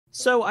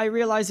So I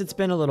realize it's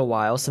been a little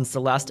while since the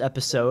last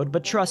episode,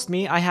 but trust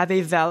me, I have a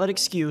valid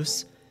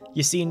excuse.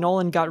 You see,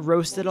 Nolan got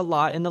roasted a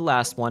lot in the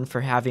last one for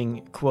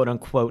having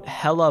quote-unquote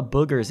hella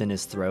boogers in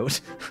his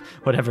throat,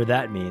 whatever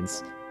that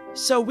means.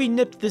 So we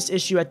nipped this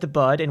issue at the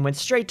bud and went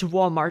straight to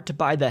Walmart to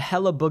buy the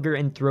hella booger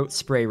and throat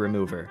spray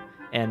remover.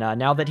 And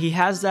now that he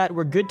has that,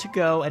 we're good to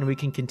go and we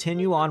can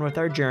continue on with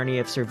our journey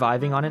of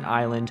surviving on an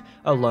island,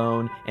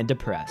 alone and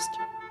depressed.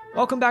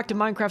 Welcome back to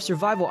Minecraft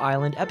Survival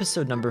Island,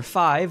 episode number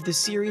 5, the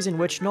series in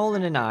which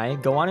Nolan and I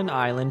go on an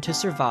island to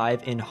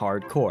survive in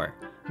hardcore.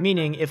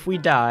 Meaning, if we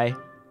die,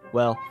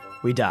 well,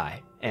 we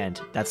die, and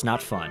that's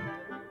not fun.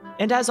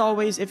 And as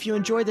always, if you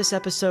enjoy this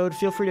episode,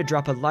 feel free to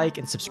drop a like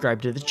and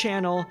subscribe to the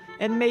channel,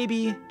 and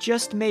maybe,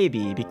 just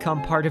maybe,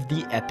 become part of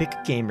the Epic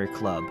Gamer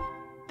Club.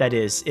 That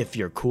is, if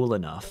you're cool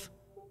enough.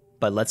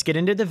 But let's get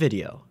into the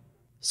video.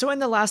 So in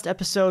the last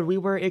episode, we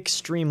were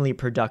extremely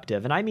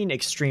productive, and I mean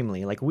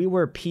extremely, like we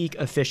were peak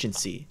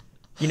efficiency.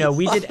 You know,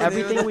 we did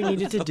everything we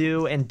needed to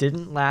do and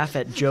didn't laugh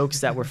at jokes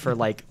that were for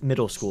like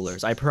middle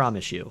schoolers, I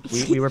promise you.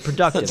 We were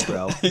productive,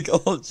 bro. Big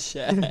old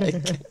check.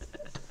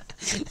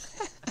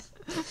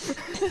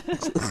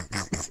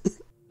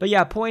 But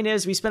yeah, point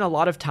is, we spent a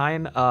lot of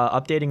time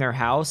updating our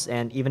house,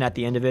 and even at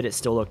the end of it, it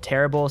still looked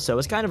terrible, so it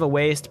was kind of a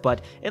waste,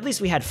 but at least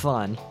we had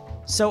fun.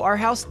 So our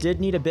house did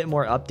need a bit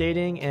more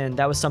updating, and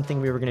that was something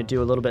we were going to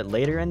do a little bit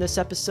later in this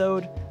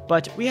episode,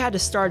 but we had to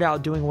start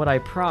out doing what I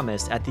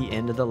promised at the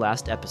end of the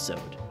last episode.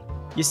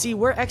 You see,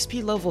 we're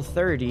XP level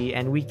 30,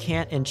 and we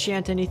can't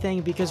enchant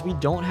anything because we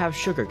don't have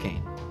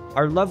sugarcane.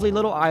 Our lovely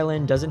little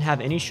island doesn't have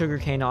any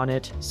sugarcane on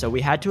it, so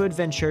we had to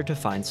adventure to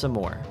find some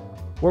more.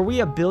 Were we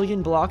a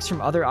billion blocks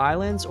from other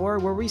islands, or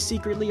were we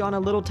secretly on a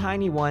little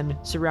tiny one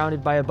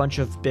surrounded by a bunch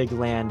of big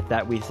land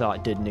that we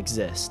thought didn't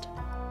exist?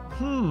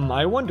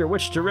 I wonder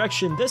which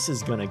direction this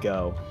is gonna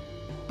go.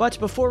 But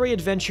before we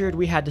adventured,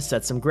 we had to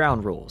set some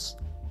ground rules.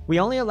 We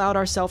only allowed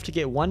ourselves to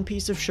get one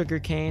piece of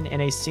sugarcane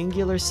and a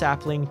singular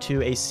sapling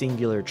to a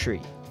singular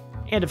tree.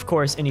 And of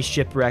course, any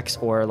shipwrecks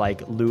or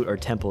like loot or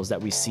temples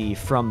that we see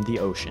from the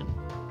ocean.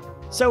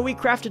 So we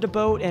crafted a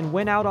boat and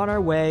went out on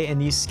our way in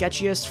the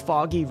sketchiest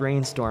foggy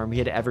rainstorm we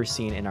had ever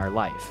seen in our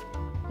life.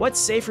 What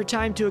safer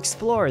time to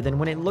explore than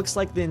when it looks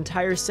like the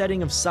entire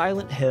setting of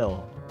Silent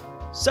Hill?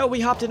 So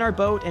we hopped in our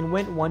boat and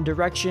went one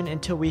direction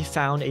until we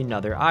found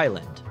another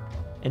island.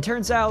 And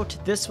turns out,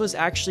 this was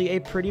actually a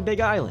pretty big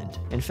island.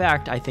 In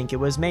fact, I think it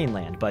was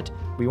mainland, but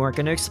we weren't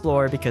going to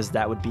explore because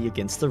that would be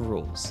against the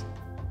rules.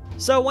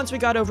 So once we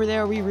got over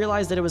there, we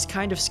realized that it was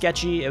kind of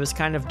sketchy, it was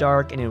kind of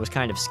dark, and it was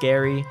kind of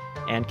scary.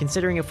 And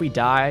considering if we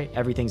die,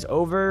 everything's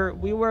over,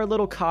 we were a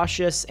little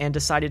cautious and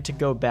decided to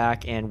go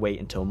back and wait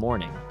until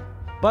morning.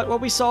 But what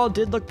we saw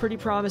did look pretty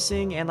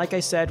promising, and like I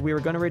said, we were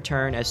going to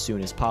return as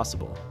soon as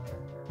possible.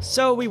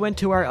 So we went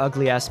to our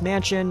ugly-ass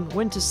mansion,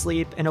 went to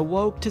sleep, and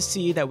awoke to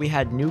see that we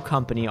had new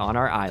company on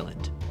our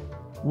island.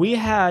 We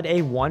had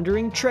a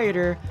wandering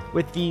trader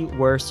with the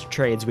worst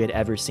trades we had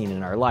ever seen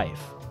in our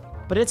life.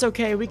 But it's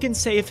okay, we can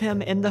save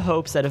him in the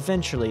hopes that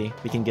eventually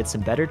we can get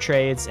some better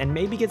trades and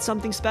maybe get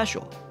something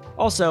special.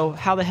 Also,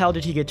 how the hell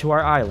did he get to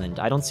our island?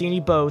 I don't see any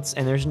boats,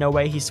 and there's no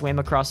way he swam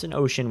across an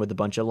ocean with a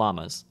bunch of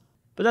llamas.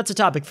 But that's a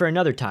topic for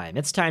another time.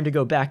 It's time to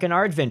go back on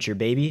our adventure,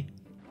 baby.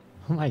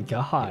 Oh my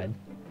god.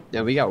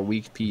 Yeah, we got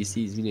weak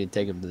PCs. We need to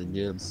take them to the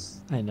gym.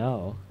 I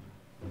know.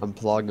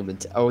 Unplug them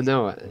and oh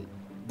no,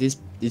 these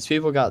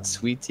people got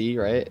sweet tea,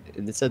 right?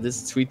 And they said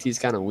this sweet tea is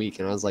kind of weak,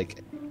 and I was like,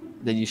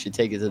 then you should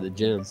take it to the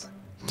gym.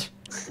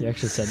 You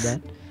actually said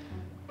that?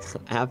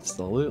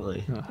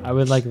 Absolutely. I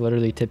would like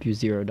literally tip you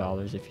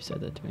 $0 if you said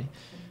that to me.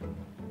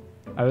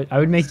 I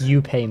would make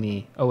you pay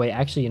me. Oh wait,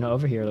 actually, you know,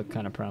 over here look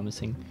kind of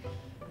promising.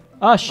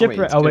 Oh,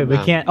 shipwreck. Oh wait, we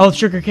can't. Oh,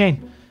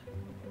 sugarcane.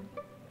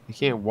 We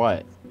can't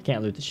what?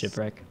 Can't loot the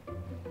shipwreck.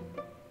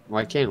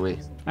 Why can't we?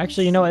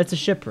 Actually, you know what? It's a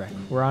shipwreck.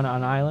 We're on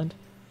an island.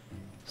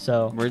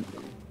 So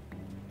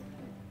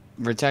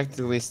we're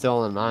technically still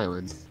on an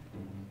island.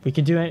 We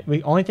can do it.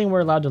 Only thing we're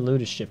allowed to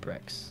loot is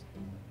shipwrecks.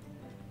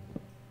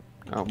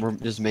 Oh, we're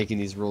just making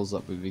these rules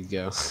up as we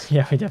go.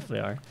 Yeah, we definitely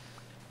are.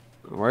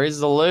 Where's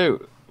the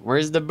loot?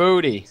 Where's the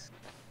booty?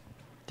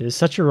 Dude, it's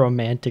such a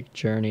romantic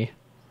journey.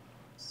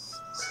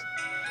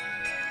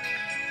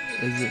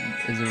 Is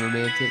it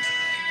romantic?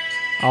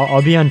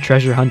 I'll be on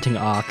treasure hunting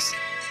ox.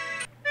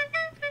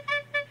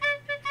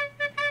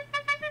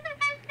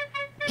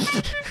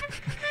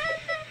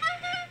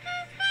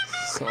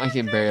 I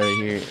can barely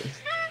hear it.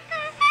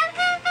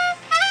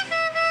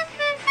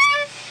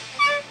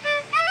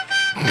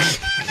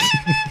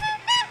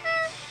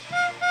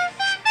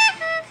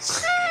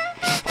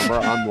 Oh, bro,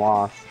 I'm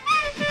lost.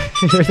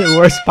 You're the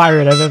worst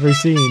pirate I've ever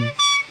seen.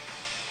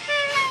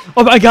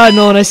 Oh my god,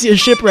 Nolan, I see a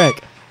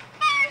shipwreck.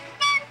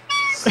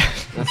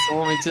 That's the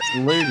one we just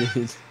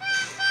looted.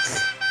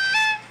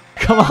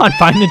 Come on,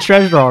 find the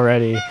treasure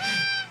already.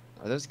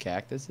 Are those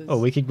cactuses? Oh,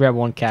 we could grab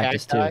one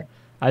cactus too.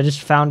 I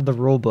just found the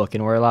rule book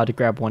and we're allowed to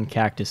grab one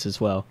cactus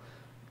as well.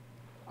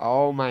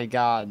 Oh my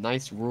god,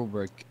 nice rule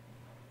book.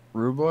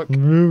 Rule book?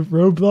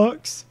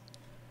 Roblox?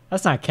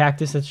 That's not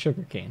cactus, that's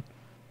sugarcane.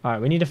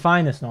 Alright, we need to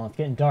find this, Nolan. It's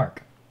getting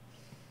dark.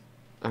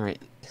 All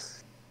right.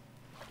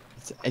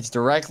 It's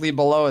directly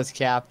below us,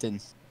 Captain.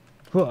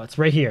 Whoa, it's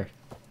right here.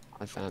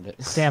 I found it.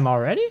 Damn,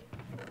 already?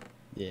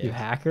 Yeah. You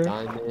hacker.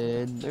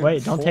 Diamond.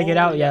 Wait, don't take it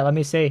out yet. Let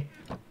me see.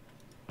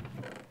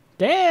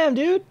 Damn,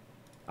 dude.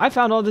 I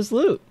found all this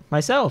loot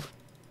myself.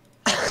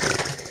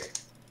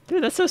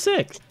 Dude, that's so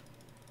sick.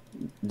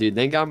 Dude,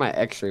 thank God my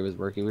X-ray was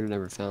working. We'd have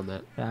never found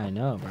that. Yeah, I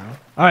know, bro.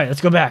 All right,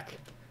 let's go back.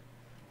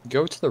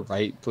 Go to the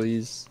right,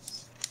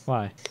 please.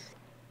 Why?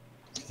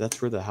 'Cause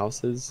that's where the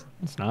house is.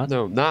 It's not.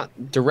 No,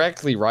 not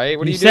directly right.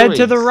 What are You you said doing?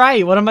 to the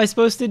right. What am I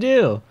supposed to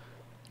do?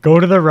 Go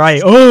to the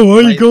right. Oh, why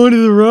are you going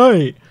to the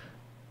right?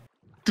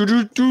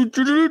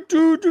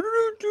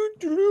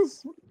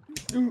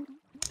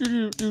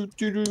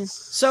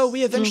 So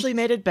we eventually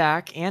made it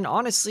back, and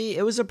honestly,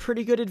 it was a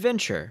pretty good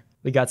adventure.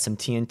 We got some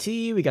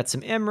TNT, we got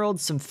some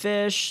emeralds, some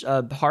fish,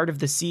 a heart of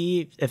the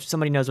sea. If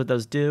somebody knows what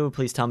those do,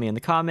 please tell me in the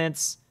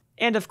comments.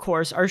 And of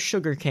course, our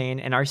sugarcane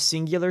and our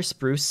singular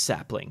spruce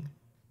sapling.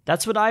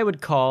 That's what I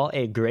would call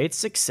a great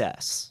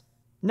success.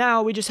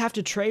 Now, we just have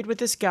to trade with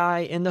this guy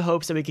in the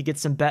hopes that we could get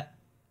some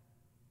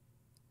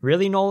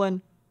Really,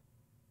 Nolan?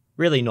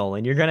 Really,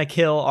 Nolan, you're gonna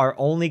kill our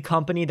only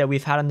company that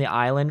we've had on the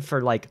island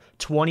for like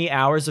 20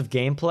 hours of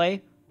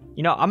gameplay?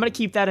 You know, I'm gonna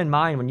keep that in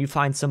mind when you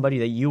find somebody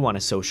that you want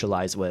to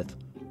socialize with.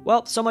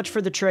 Well, so much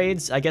for the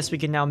trades. I guess we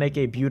can now make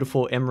a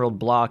beautiful emerald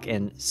block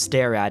and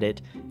stare at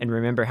it and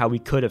remember how we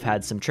could have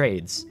had some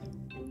trades.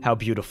 How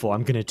beautiful,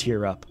 I'm gonna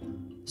tear up.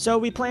 So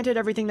we planted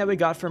everything that we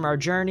got from our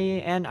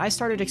journey, and I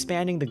started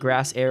expanding the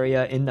grass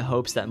area in the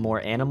hopes that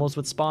more animals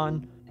would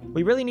spawn.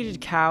 We really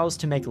needed cows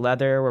to make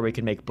leather, where we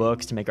could make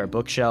books to make our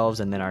bookshelves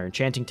and then our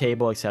enchanting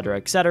table, etc,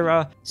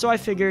 etc. So I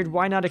figured,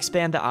 why not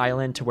expand the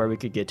island to where we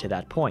could get to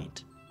that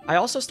point? I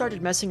also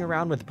started messing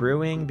around with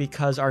brewing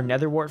because our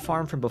netherwort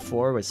farm from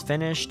before was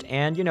finished,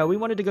 and you know, we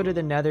wanted to go to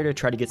the nether to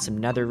try to get some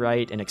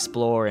netherite and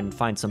explore and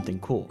find something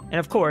cool. And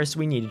of course,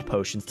 we needed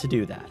potions to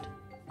do that.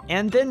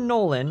 And then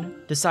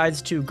Nolan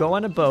decides to go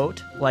on a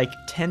boat like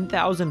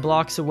 10,000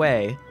 blocks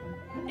away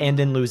and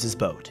then lose his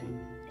boat.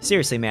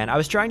 Seriously, man, I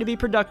was trying to be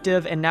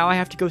productive and now I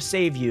have to go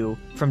save you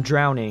from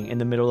drowning in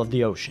the middle of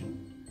the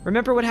ocean.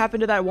 Remember what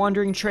happened to that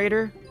wandering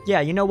trader?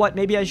 Yeah, you know what?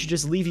 Maybe I should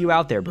just leave you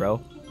out there,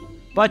 bro.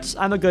 But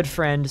I'm a good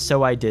friend,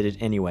 so I did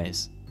it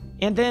anyways.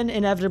 And then,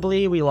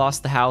 inevitably, we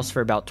lost the house for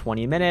about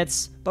 20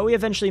 minutes, but we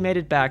eventually made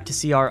it back to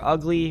see our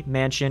ugly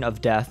mansion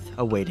of death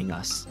awaiting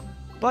us.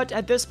 But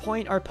at this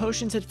point, our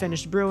potions had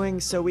finished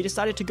brewing, so we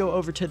decided to go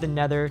over to the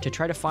nether to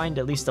try to find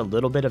at least a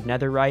little bit of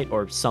netherite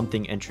or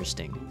something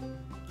interesting.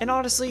 And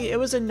honestly, it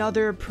was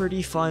another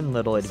pretty fun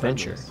little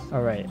adventure.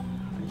 Alright.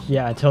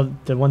 Yeah, until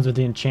the ones with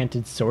the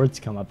enchanted swords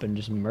come up and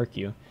just murk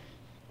you.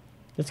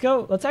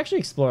 Let's actually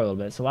explore a little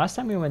bit. So last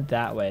time we went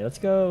that way. Let's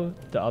go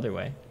the other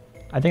way.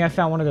 I think I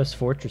found one of those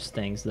fortress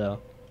things,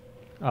 though.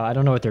 I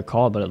don't know what they're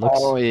called, but it looks...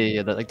 Oh,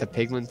 yeah, like the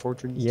Pigman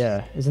fortress?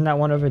 Yeah. Isn't that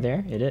one over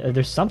there? It is.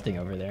 There's something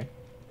over there.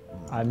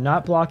 I'm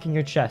not blocking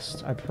your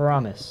chest. I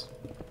promise.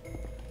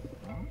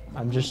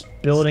 I'm just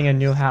building a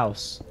new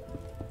house.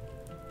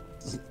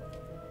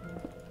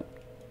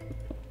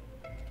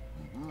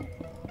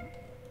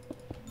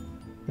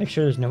 Make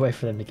sure there's no way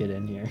for them to get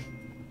in here.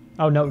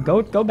 Oh, no.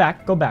 Go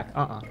back. Go back.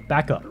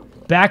 Back up.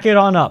 Back it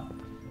on up.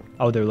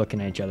 Oh, they're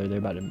looking at each other. They're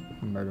about to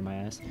murder my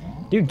ass.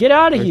 Dude, get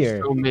out of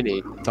here. So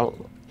many.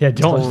 Don't. Yeah,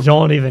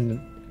 don't even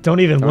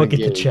look at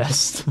the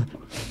chest.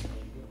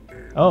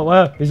 Oh,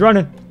 wow. He's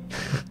running.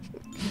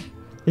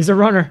 He's a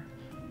runner.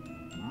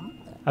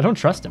 I don't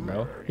trust him,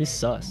 bro. He's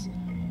sus.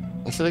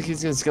 I feel like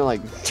he's just gonna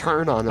like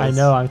turn on us. I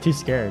know. I'm too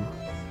scared.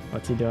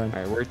 What's he doing? All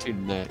right, where to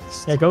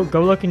next? Yeah, go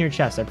look in your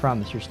chest. I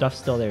promise. Your stuff's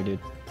still there, dude.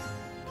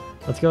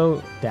 Let's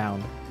go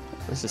down.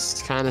 This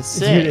is kind of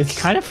sick. Dude, it's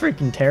kind of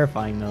freaking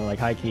terrifying, though, like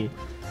high key.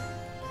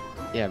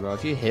 Yeah, bro,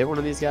 if you hit one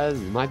of these guys,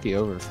 it might be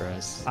over for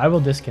us. I will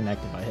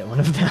disconnect if I hit one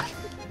of them.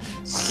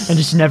 And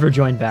just never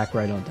join back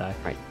where I don't die.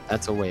 Right,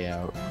 that's a way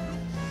out.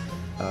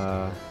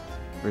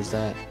 Where's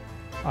that?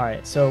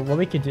 Alright, so what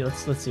we could do,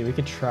 let's see, we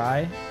could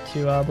try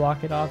to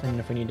block it off, and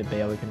if we need to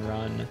bail, we can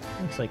run.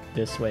 Looks like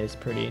this way is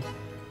pretty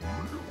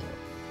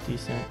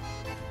decent.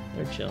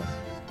 They're chilling.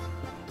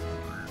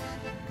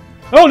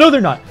 Oh, no,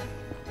 they're not!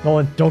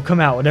 Nolan, don't come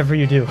out, whatever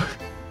you do.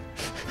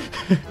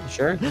 You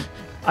sure?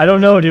 I don't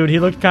know, dude. He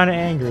looked kind of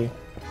angry.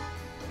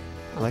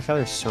 I like how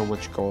there's so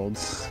much gold.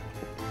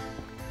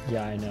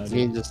 Yeah, I know, dude.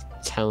 He's just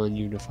telling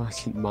you to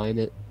fucking mine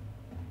it.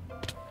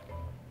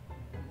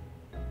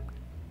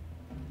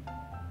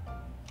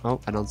 Oh,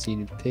 I don't see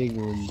any pig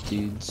ones,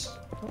 dudes.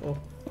 Uh-oh.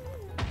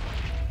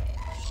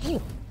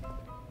 Ooh.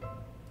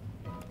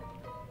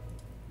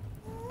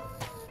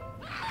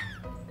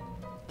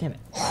 Damn it.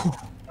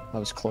 That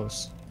was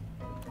close.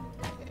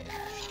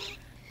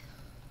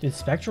 Dude,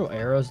 spectral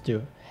arrows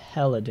do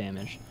hella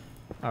damage.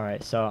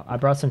 Alright, so I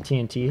brought some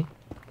TNT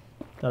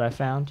that I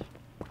found.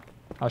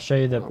 I'll show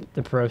you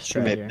the pro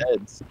strat here.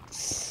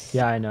 Beds.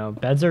 Yeah, I know.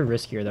 Beds are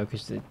riskier, though,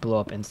 because they blow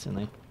up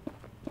instantly.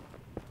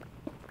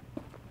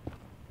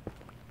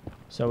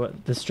 So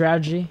the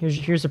strategy,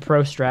 here's a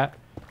pro strat.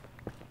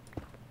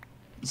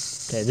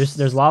 Okay,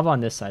 there's lava on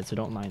this side, so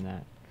don't mind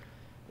that.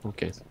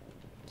 Okay.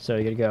 So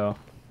you gotta go.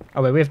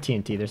 Oh wait, we have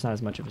TNT. There's not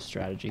as much of a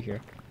strategy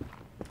here.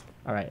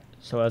 All right,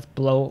 so let's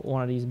blow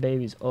one of these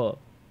babies up.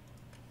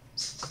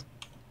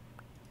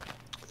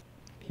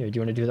 Here, do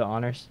you want to do the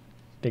honors?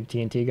 Big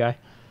TNT guy.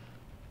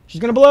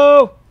 She's gonna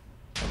blow!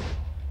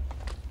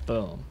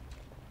 Boom.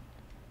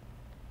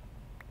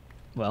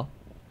 Well,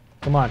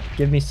 come on,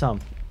 give me some.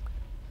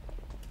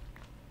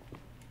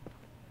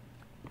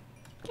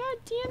 God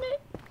damn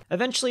it.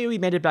 Eventually, we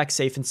made it back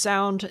safe and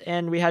sound,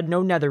 and we had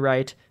no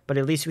netherite, but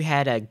at least we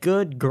had a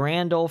good,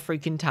 grand old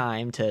freaking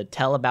time to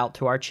tell about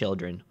to our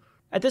children.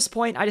 At this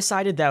point, I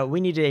decided that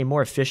we needed a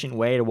more efficient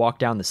way to walk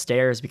down the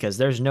stairs because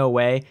there's no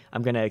way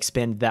I'm going to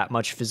expend that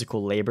much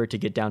physical labor to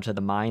get down to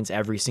the mines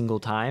every single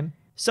time.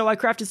 So I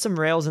crafted some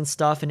rails and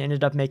stuff and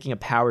ended up making a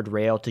powered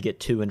rail to get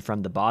to and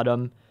from the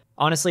bottom.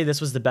 Honestly,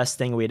 this was the best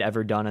thing we had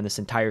ever done in this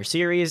entire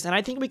series, and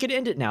I think we could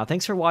end it now.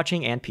 Thanks for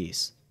watching, and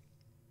peace.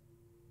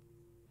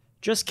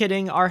 Just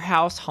kidding, our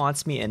house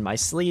haunts me in my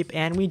sleep,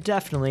 and we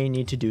definitely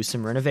need to do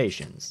some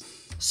renovations.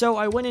 So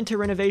I went into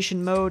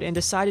renovation mode and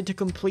decided to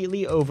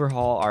completely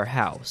overhaul our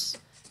house.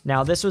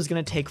 Now this was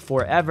going to take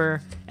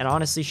forever, and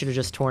honestly should have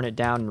just torn it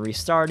down and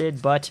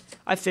restarted, but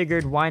I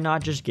figured why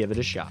not just give it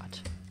a shot.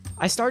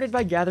 I started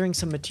by gathering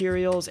some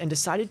materials and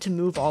decided to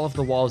move all of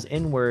the walls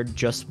inward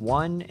just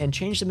one and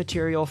change the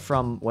material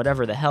from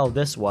whatever the hell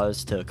this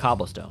was to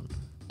cobblestone.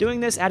 Doing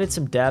this added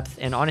some depth,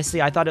 and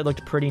honestly I thought it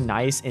looked pretty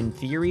nice in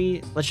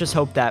theory. Let's just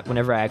hope that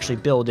whenever I actually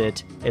build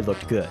it, it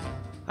looked good.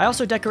 I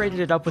also decorated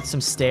it up with some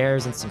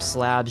stairs and some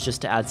slabs just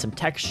to add some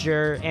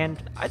texture,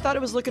 and I thought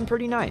it was looking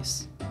pretty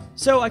nice.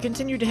 So I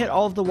continued to hit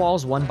all of the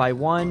walls one by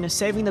one,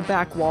 saving the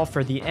back wall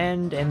for the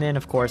end, and then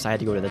of course I had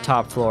to go to the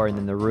top floor and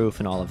then the roof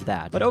and all of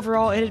that. But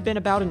overall it had been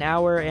about an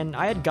hour and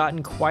I had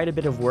gotten quite a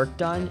bit of work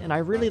done, and I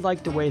really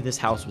liked the way this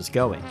house was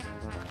going.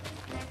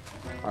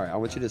 Alright, I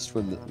want you to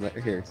swim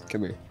here.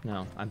 Come here.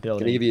 No, I'm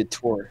building. I'm gonna give you a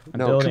tour. I'm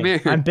no, building. come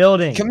here. I'm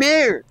building. Come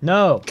here.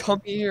 No.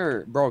 Come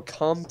here. Bro,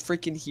 come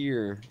freaking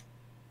here.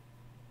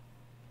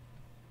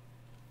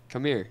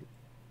 Come here.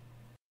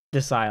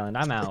 This island.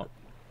 I'm out.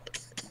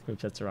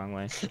 Oops, that's the wrong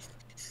way.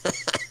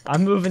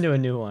 I'm moving to a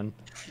new one.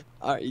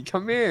 Alright,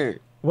 come here.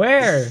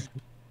 Where?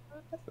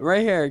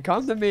 Right here.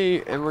 Come to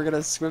me, and we're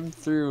gonna swim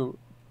through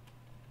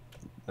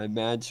my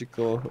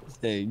magical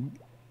thing.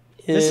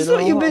 This is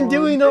what you've been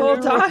doing the whole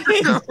time.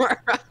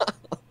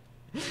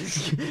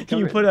 Can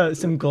you put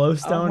some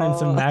glowstone and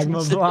some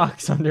magma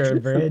blocks under a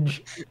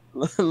bridge?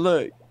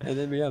 Look, and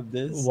then we have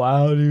this.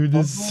 Wow, dude,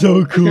 this is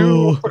so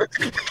cool.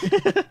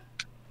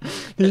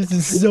 This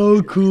is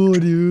so cool,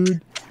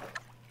 dude.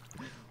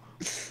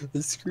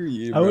 Screw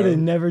you, bro. I would have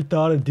never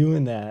thought of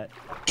doing that.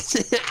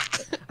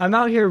 I'm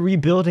out here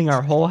rebuilding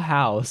our whole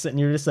house, and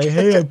you're just like,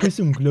 hey, I put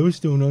some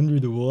glowstone under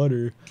the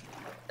water.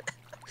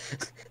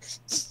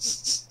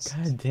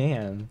 God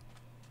damn.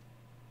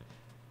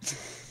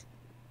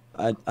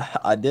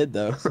 I did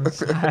though.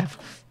 I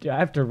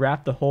have to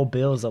wrap the whole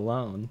bills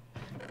alone.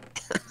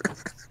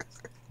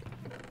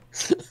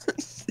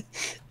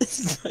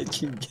 This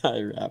fucking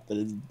guy wrapping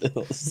his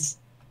bills.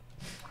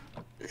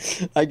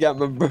 I got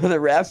my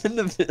brother wrapping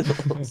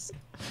the bills.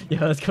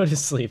 Yeah, let's go to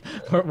sleep.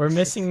 We're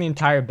missing the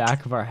entire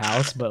back of our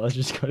house, but let's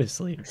just go to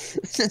sleep.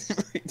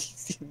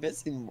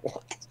 Missing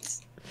what?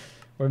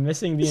 We're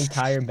missing the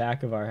entire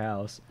back of our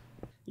house.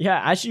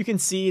 Yeah, as you can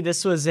see,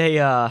 this was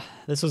a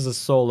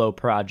solo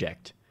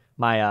project.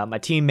 My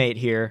teammate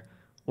here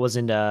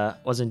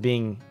wasn't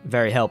being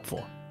very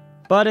helpful.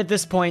 But at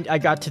this point, I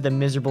got to the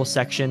miserable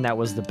section that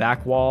was the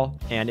back wall,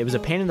 and it was a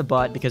pain in the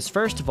butt because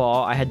first of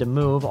all, I had to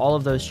move all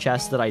of those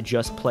chests that I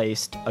just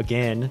placed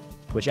again,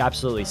 which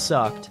absolutely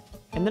sucked.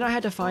 And then I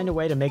had to find a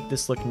way to make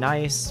this look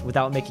nice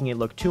without making it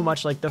look too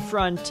much like the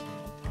front,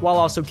 while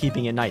also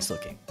keeping it nice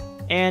looking.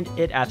 And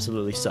it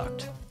absolutely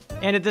sucked.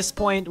 And at this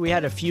point, we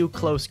had a few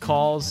close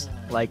calls,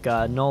 like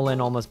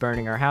Nolan almost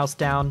burning our house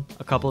down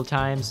a couple of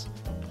times,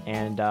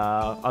 and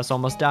us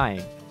almost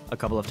dying a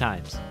couple of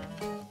times.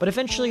 But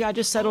eventually I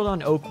just settled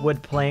on oak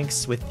wood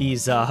planks with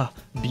these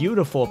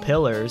beautiful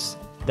pillars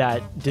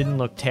that didn't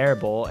look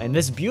terrible, and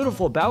this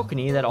beautiful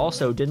balcony that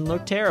also didn't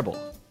look terrible.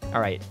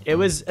 Alright, it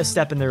was a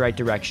step in the right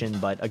direction,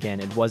 but again,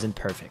 it wasn't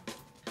perfect.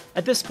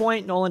 At this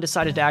point, Nolan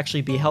decided to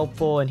actually be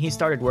helpful, and he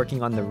started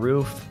working on the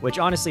roof, which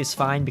honestly is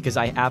fine because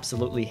I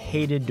absolutely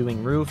hated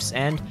doing roofs,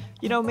 and,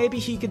 you know, maybe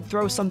he could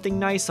throw something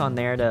nice on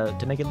there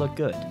to make it look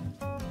good.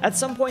 At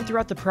some point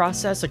throughout the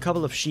process, a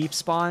couple of sheep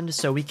spawned,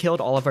 so we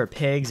killed all of our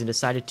pigs and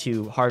decided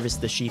to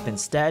harvest the sheep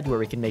instead, where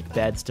we can make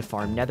beds to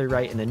farm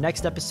netherite in the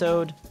next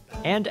episode.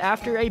 And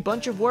after a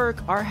bunch of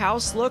work, our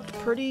house looked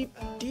pretty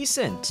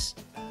decent,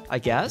 I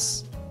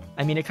guess.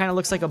 I mean, it kind of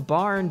looks like a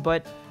barn,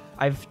 but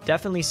I've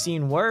definitely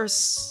seen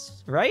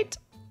worse, right?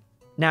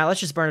 Now,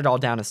 let's just burn it all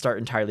down and start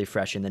entirely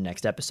fresh in the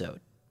next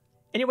episode.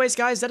 Anyways,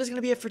 guys, that is going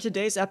to be it for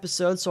today's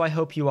episode, so I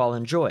hope you all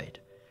enjoyed.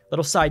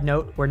 Little side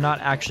note, we're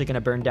not actually going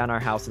to burn down our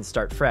house and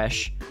start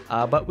fresh,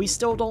 but we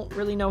still don't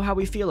really know how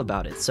we feel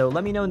about it, so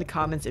let me know in the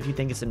comments if you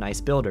think it's a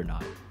nice build or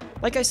not.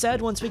 Like I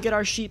said, once we get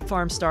our sheep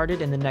farm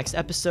started in the next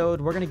episode,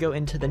 we're gonna go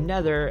into the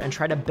Nether and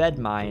try to bed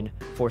mine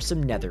for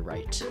some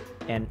netherite.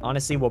 And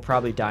honestly, we'll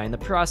probably die in the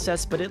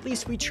process, but at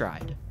least we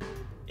tried.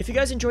 If you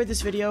guys enjoyed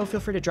this video, feel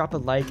free to drop a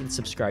like and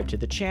subscribe to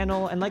the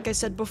channel, and like I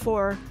said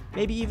before,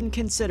 maybe even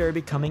consider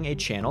becoming a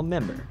channel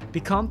member.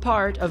 Become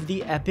part of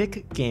the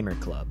Epic Gamer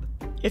Club.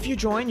 If you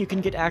join, you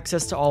can get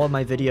access to all of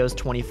my videos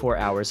 24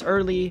 hours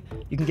early,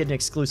 you can get an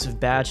exclusive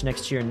badge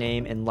next to your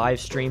name in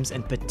live streams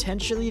and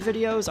potentially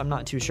videos, I'm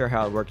not too sure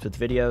how it works with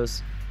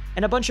videos,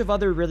 and a bunch of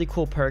other really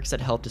cool perks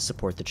that help to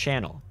support the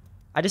channel.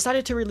 I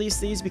decided to release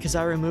these because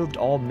I removed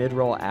all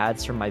mid-roll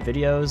ads from my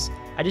videos.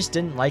 I just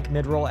didn't like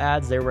mid-roll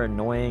ads, they were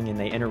annoying and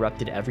they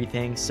interrupted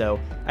everything, so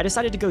I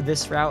decided to go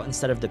this route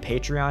instead of the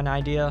Patreon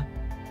idea.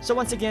 So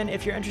once again,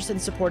 if you're interested in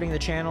supporting the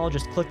channel,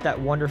 just click that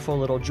wonderful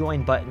little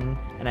join button,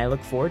 and I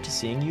look forward to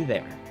seeing you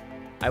there.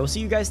 I will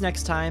see you guys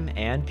next time,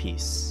 and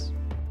peace.